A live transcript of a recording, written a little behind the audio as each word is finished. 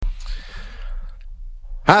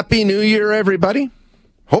Happy New Year, everybody.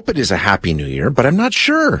 Hope it is a happy new year, but I'm not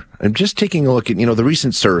sure. I'm just taking a look at, the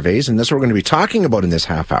recent surveys, and that's what we're going to be talking about in this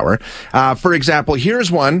half hour. For example, here's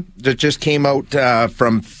one that just came out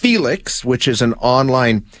from Felix, which is an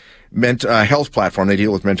online health platform. They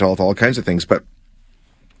deal with mental health, all kinds of things, but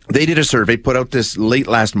they did a survey, put out this late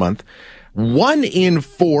last month. 1 in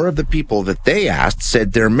 4 of the people that they asked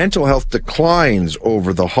said their mental health declines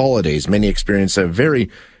over the holidays. Many experience a very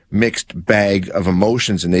mixed bag of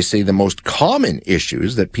emotions, and they say the most common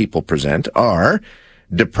issues that people present are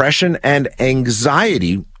depression and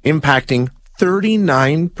anxiety, impacting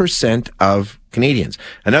 39% of Canadians.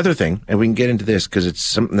 Another thing, and we can get into this because it's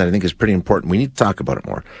something that I think is pretty important. We need to talk about it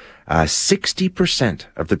more. 60%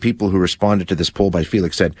 of the people who responded to this poll by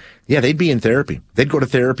Felix said, yeah, they'd be in therapy. They'd go to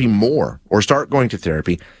therapy more or start going to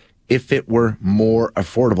therapy if it were more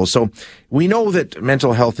affordable. So we know that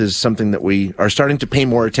mental health is something that we are starting to pay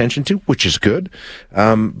more attention to, which is good.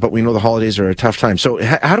 But we know the holidays are a tough time. So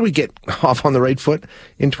how do we get off on the right foot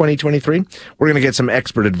in 2023? We're going to get some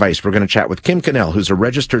expert advice. We're going to chat with Kim Cannell, who's a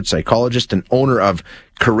registered psychologist and owner of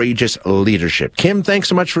Courageous Leadership. Kim, thanks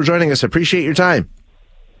so much for joining us. Appreciate your time.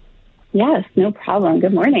 Yes, no problem.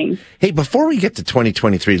 Good morning. Hey, before we get to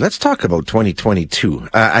 2023, let's talk about 2022.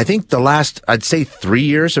 I think the last, I'd say 3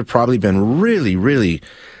 years have probably been really, really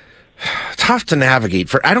tough to navigate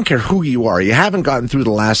for. I don't care who you are. You haven't gotten through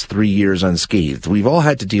the last 3 years unscathed. We've all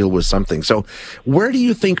had to deal with something. So where do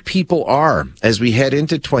you think people are as we head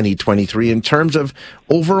into 2023 in terms of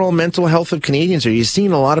overall mental health of Canadians? Are you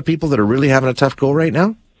seeing a lot of people that are really having a tough go right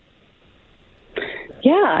now?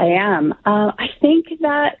 Yeah, I am. I think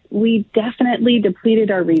that we definitely depleted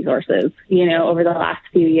our resources, over the last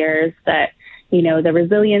few years, that, the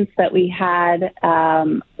resilience that we had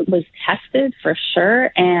was tested for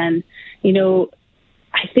sure. And,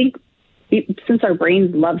 I think since our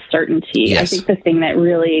brains love certainty, yes. I think the thing that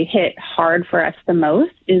really hit hard for us the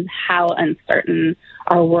most is how uncertain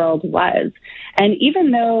our world was. And even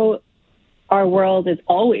though our world is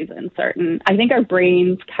always uncertain, I think our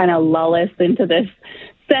brains kind of lull us into this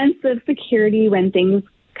sense of security when things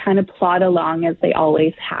kind of plod along as they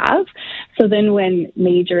always have. So then when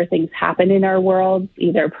major things happen in our world,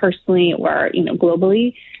 either personally or,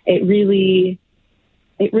 globally, it really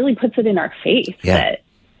puts it in our face that,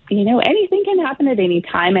 anything can happen at any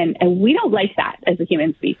time. And we don't like that as a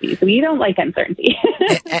human species. We don't like uncertainty.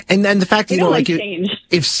 and then the fact that, change.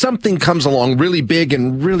 If something comes along really big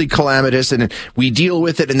and really calamitous and we deal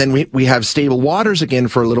with it and then we have stable waters again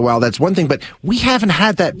for a little while, that's one thing. But we haven't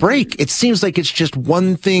had that break. It seems like it's just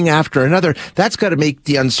one thing after another. That's got to make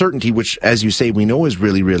the uncertainty, which, as you say, we know is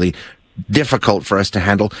really, really difficult for us to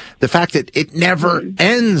handle. The fact that it never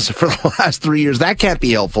ends for the last 3 years, that can't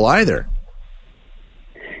be helpful either.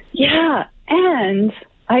 Yeah, and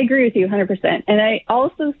I agree with you 100%. And I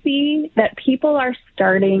also see that people are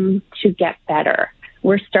starting to get better.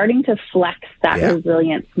 We're starting to flex that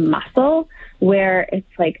resilience muscle where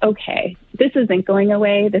it's like, okay, this isn't going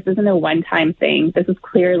away. This isn't a one-time thing. This is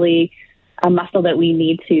clearly a muscle that we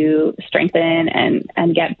need to strengthen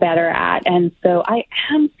and get better at. And so I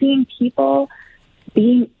am seeing people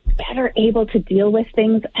being better able to deal with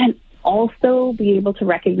things and also be able to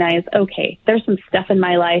recognize, okay, there's some stuff in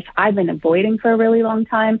my life I've been avoiding for a really long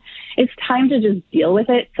time. It's time to just deal with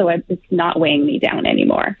it so it's not weighing me down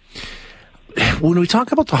anymore. When we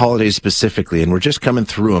talk about the holidays specifically, and we're just coming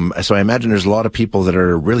through them, so I imagine there's a lot of people that are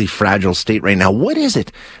in a really fragile state right now. What is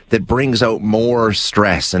it that brings out more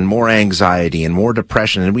stress and more anxiety and more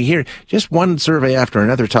depression? And we hear just one survey after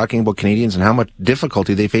another talking about Canadians and how much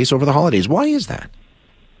difficulty they face over the holidays. Why is that?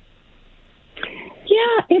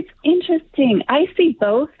 Yeah, it's interesting. I see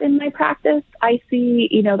both in my practice. I see,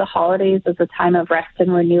 the holidays as a time of rest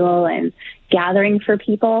and renewal and gathering for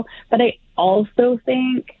people. But I also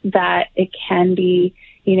think that it can be,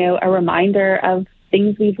 a reminder of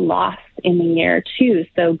things we've lost in the year too.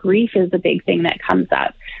 So grief is a big thing that comes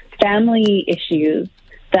up. Family issues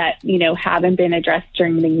that, haven't been addressed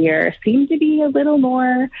during the year seem to be a little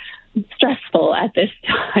more stressful at this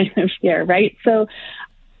time of year, right? So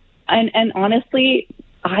And honestly,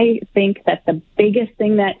 I think that the biggest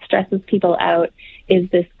thing that stresses people out is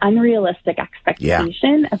this unrealistic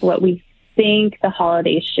expectation of what we think the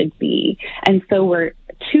holidays should be. And so we're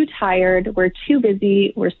too tired, we're too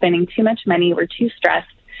busy, we're spending too much money, we're too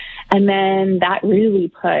stressed. And then that really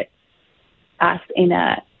put us in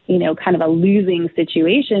a, kind of a losing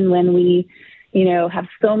situation when we, have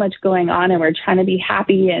so much going on and we're trying to be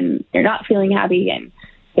happy and you're not feeling happy. And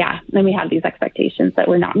then we have these expectations that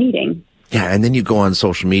we're not meeting. Yeah, and then you go on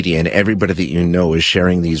social media and everybody that you know is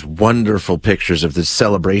sharing these wonderful pictures of the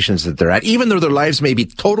celebrations that they're at. Even though their lives may be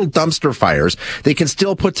total dumpster fires, they can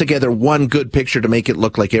still put together one good picture to make it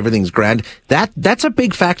look like everything's grand. That's a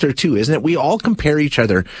big factor too, isn't it? We all compare each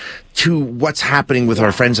other to what's happening with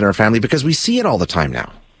our friends and our family because we see it all the time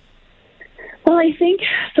now. Well, I think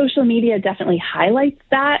social media definitely highlights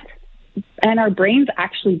that. And our brains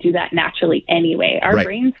actually do that naturally anyway. Our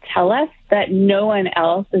brains tell us that no one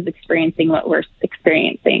else is experiencing what we're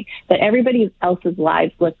experiencing, that everybody else's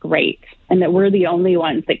lives look great, and that we're the only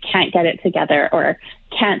ones that can't get it together or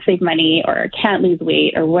can't save money or can't lose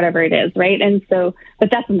weight or whatever it is, right? And so, but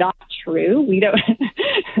that's not true. We don't,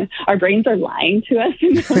 our brains are lying to us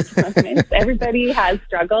in those moments. Everybody has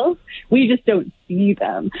struggles. We just don't see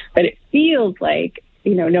them, but it feels like,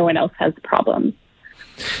 no one else has problems.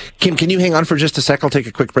 Kim, can you hang on for just a sec? I'll take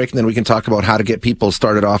a quick break and then we can talk about how to get people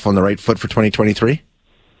started off on the right foot for 2023.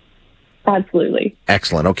 Absolutely.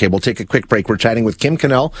 Excellent. Okay, we'll take a quick break. We're chatting with Kim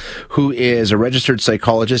Cannell, who is a registered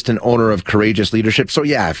psychologist and owner of Courageous Leadership. So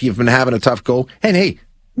yeah, if you've been having a tough go, and hey,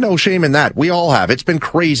 no shame in that. We all have. It's been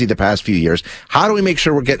crazy the past few years. How do we make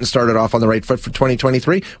sure we're getting started off on the right foot for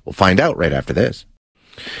 2023? We'll find out right after this.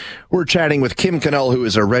 We're chatting with Kim Cannell, who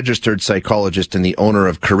is a registered psychologist and the owner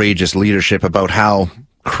of Courageous Leadership, about how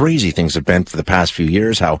crazy things have been for the past few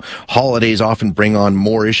years, how holidays often bring on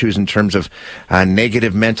more issues in terms of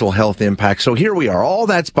negative mental health impacts. So here we are. All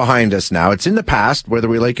that's behind us now. It's in the past, whether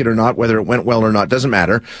we like it or not, whether it went well or not, doesn't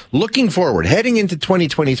matter. Looking forward, heading into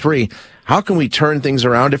 2023, how can we turn things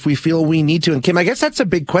around if we feel we need to? And Kim, I guess that's a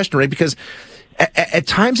big question, right? Because at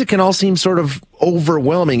times it can all seem sort of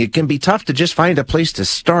overwhelming. It can be tough to just find a place to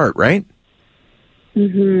start, right?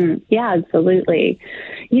 Mm-hmm. Yeah, absolutely.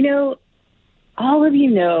 All of you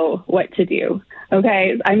know what to do,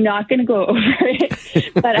 okay? I'm not going to go over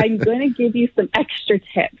it, but I'm going to give you some extra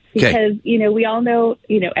tips because, we all know,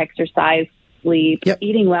 exercise, sleep,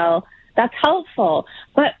 eating well, that's helpful.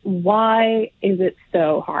 But why is it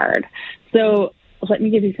so hard? So let me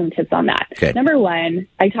give you some tips on that. Okay. Number one,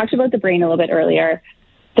 I talked about the brain a little bit earlier.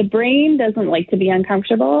 The brain doesn't like to be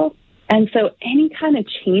uncomfortable. And so any kind of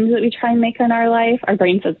change that we try and make in our life, our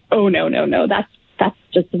brain says, oh, no, that's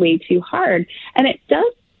just way too hard. And it does,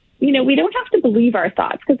 we don't have to believe our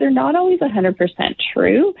thoughts because they're not always 100%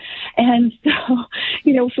 true. And so,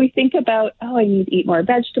 if we think about, I need to eat more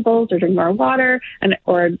vegetables or drink more water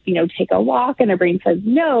or take a walk, and our brain says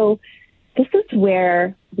no, this is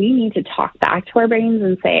where we need to talk back to our brains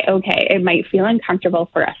and say, okay, it might feel uncomfortable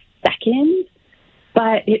for a second,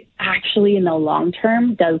 but it actually in the long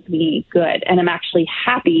term does me good. And I'm actually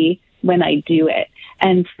happy when I do it.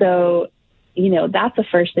 And so, that's the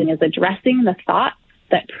first thing, is addressing the thoughts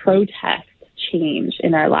that protest change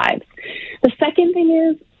in our lives. The second thing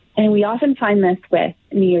is, and we often find this with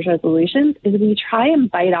New Year's resolutions, is we try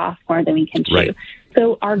and bite off more than we can chew. Right.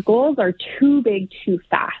 So our goals are too big, too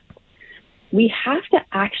fast. We have to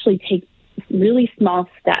actually take really small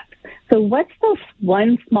steps. So what's the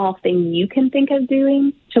one small thing you can think of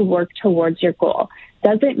doing to work towards your goal?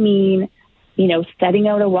 Does it mean setting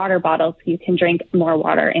out a water bottle so you can drink more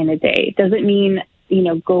water in a day? Does it mean,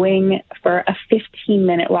 going for a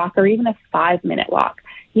 15-minute walk or even a 5-minute walk?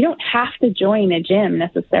 You don't have to join a gym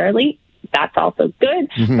necessarily. That's also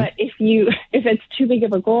good. Mm-hmm. But if it's too big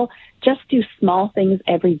of a goal, just do small things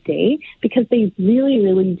every day because they really,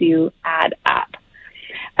 really do add up.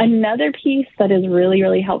 Another piece that is really,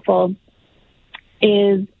 really helpful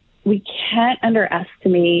is we can't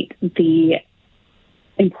underestimate the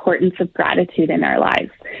importance of gratitude in our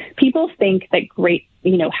lives. People think that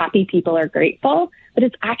happy people are grateful, but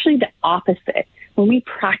it's actually the opposite. When we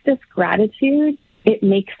practice gratitude, it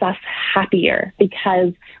makes us happier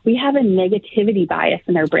because we have a negativity bias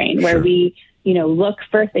in our brain where we, look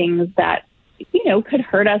for things that, could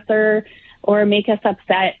hurt us or make us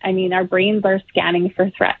upset. I mean, our brains are scanning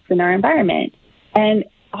for threats in our environment. And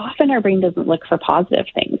often our brain doesn't look for positive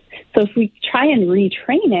things. So if we try and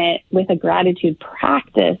retrain it with a gratitude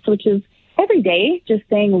practice, which is every day, just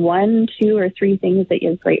saying 1, 2, or 3 things that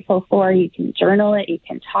you're grateful for, you can journal it, you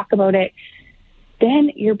can talk about it, then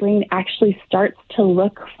your brain actually starts to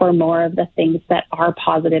look for more of the things that are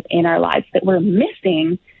positive in our lives that we're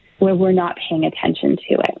missing where we're not paying attention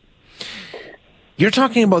to it. You're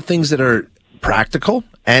talking about things that are practical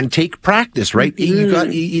and take practice, right?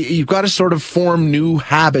 Mm-hmm. You've got to sort of form new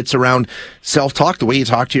habits around self-talk, the way you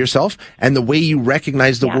talk to yourself and the way you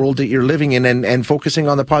recognize the world that you're living in and focusing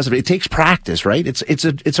on the positive. It takes practice, right? It's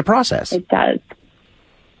a process. It does.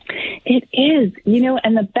 It is,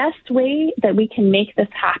 and the best way that we can make this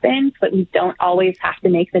happen so that we don't always have to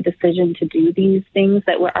make the decision to do these things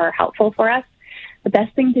that are helpful for us. the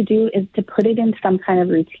best thing to do is to put it in some kind of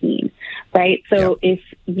routine, right? So if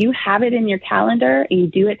you have it in your calendar and you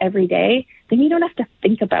do it every day, then you don't have to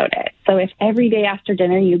think about it. So if every day after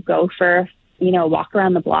dinner you go for, a walk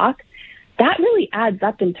around the block, that really adds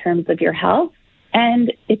up in terms of your health,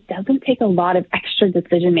 and it doesn't take a lot of extra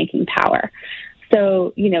decision-making power.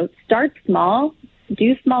 So, start small,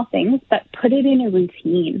 do small things, but put it in a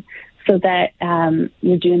routine so that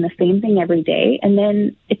you're doing the same thing every day, and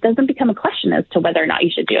then it doesn't become a question as to whether or not you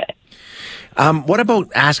should do it. What about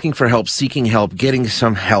asking for help, seeking help, getting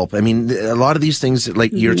some help? I mean, a lot of these things,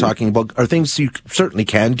 like you're talking about, are things you certainly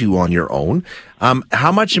can do on your own.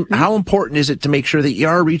 How important is it to make sure that you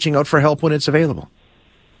are reaching out for help when it's available?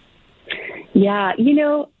 Yeah,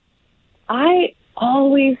 I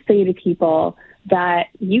always say to people that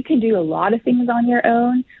you can do a lot of things on your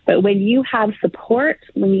own, but when you have support,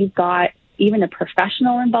 when you've got even a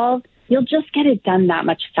professional involved, you'll just get it done that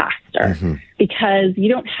much faster because you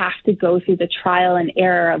don't have to go through the trial and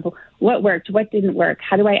error of what worked, what didn't work,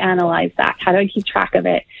 how do I analyze that, how do I keep track of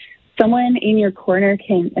it. Someone in your corner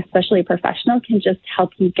can, especially a professional, can just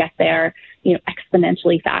help you get there,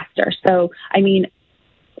 exponentially faster. So,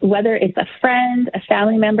 whether it's a friend, a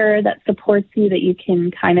family member that supports you that you can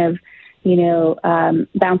kind of,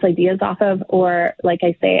 bounce ideas off of, or like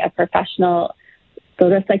I say, a professional, go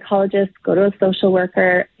to a psychologist, go to a social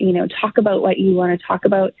worker, talk about what you want to talk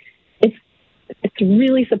about. It's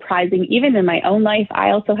really surprising. Even in my own life,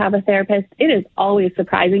 I also have a therapist. It is always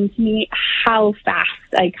surprising to me how fast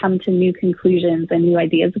I come to new conclusions and new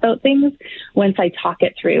ideas about things once I talk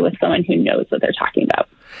it through with someone who knows what they're talking about.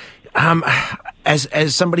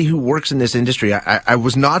 As somebody who works in this industry, I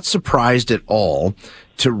was not surprised at all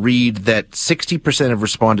to read that 60% of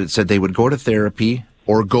respondents said they would go to therapy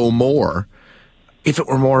or go more if it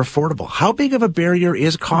were more affordable. How big of a barrier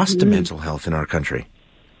is cost to mental health in our country?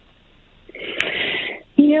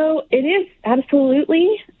 It is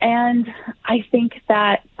absolutely. And I think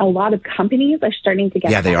that a lot of companies are starting to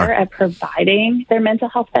get better at providing their mental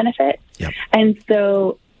health benefits. Yep. And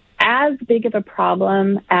so as big of a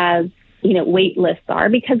problem as, wait lists are,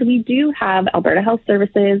 because we do have Alberta Health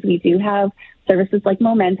Services, we do have services like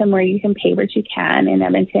Momentum where you can pay what you can in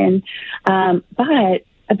Edmonton. But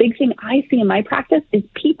a big thing I see in my practice is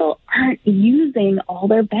people aren't using all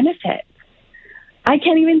their benefits. I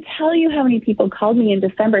can't even tell you how many people called me in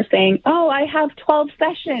December saying, I have 12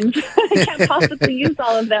 sessions. I can't possibly use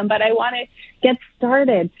all of them, but I want to get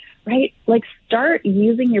started, right? Like, start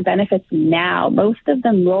using your benefits now. Most of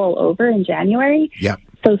them roll over in January. Yeah.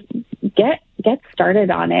 So get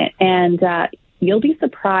started on it, and you'll be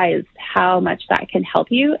surprised how much that can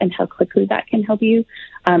help you and how quickly that can help you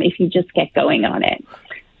if you just get going on it.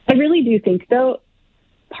 I really do think, though,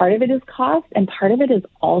 part of it is cost, and part of it is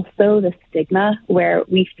also the stigma where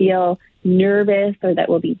we feel nervous or that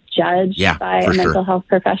we'll be judged by a mental health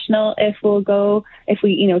professional if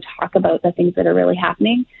we talk about the things that are really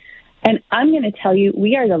happening. And I'm going to tell you,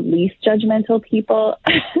 we are the least judgmental people.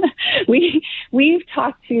 We've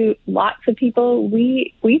talked to lots of people.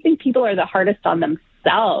 We think people are the hardest on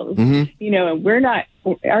themselves, and we're not.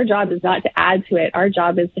 Our job is not to add to it. Our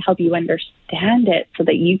job is to help you understand it so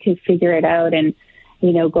that you can figure it out and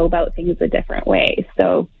go about things a different way.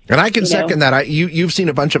 So, and I can second that. You've seen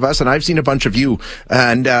a bunch of us, and I've seen a bunch of you,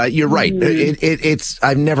 and you're right. It's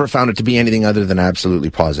I've never found it to be anything other than absolutely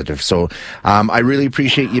positive. So, I really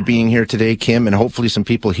appreciate you being here today, Kim, and hopefully some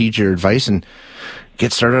people heed your advice and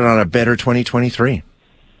get started on a better 2023.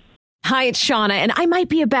 Hi, it's Shauna, and I might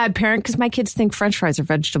be a bad parent because my kids think French fries are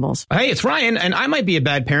vegetables. Hey, it's Ryan, and I might be a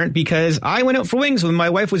bad parent because I went out for wings when my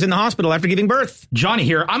wife was in the hospital after giving birth. Johnny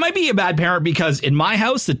here. I might be a bad parent because in my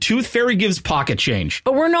house, the tooth fairy gives pocket change.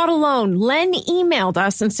 But we're not alone. Len emailed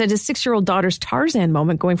us and said his 6-year-old daughter's Tarzan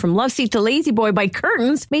moment going from love seat to lazy boy by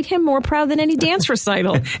curtains made him more proud than any dance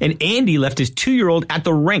recital. And Andy left his 2-year-old at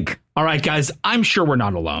the rink. All right, guys, I'm sure we're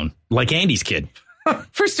not alone. Like Andy's kid.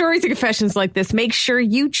 For stories and confessions like this, make sure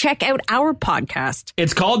you check out our podcast.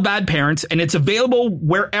 It's called Bad Parents, and it's available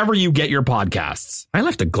wherever you get your podcasts. I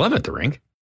left a glove at the rink.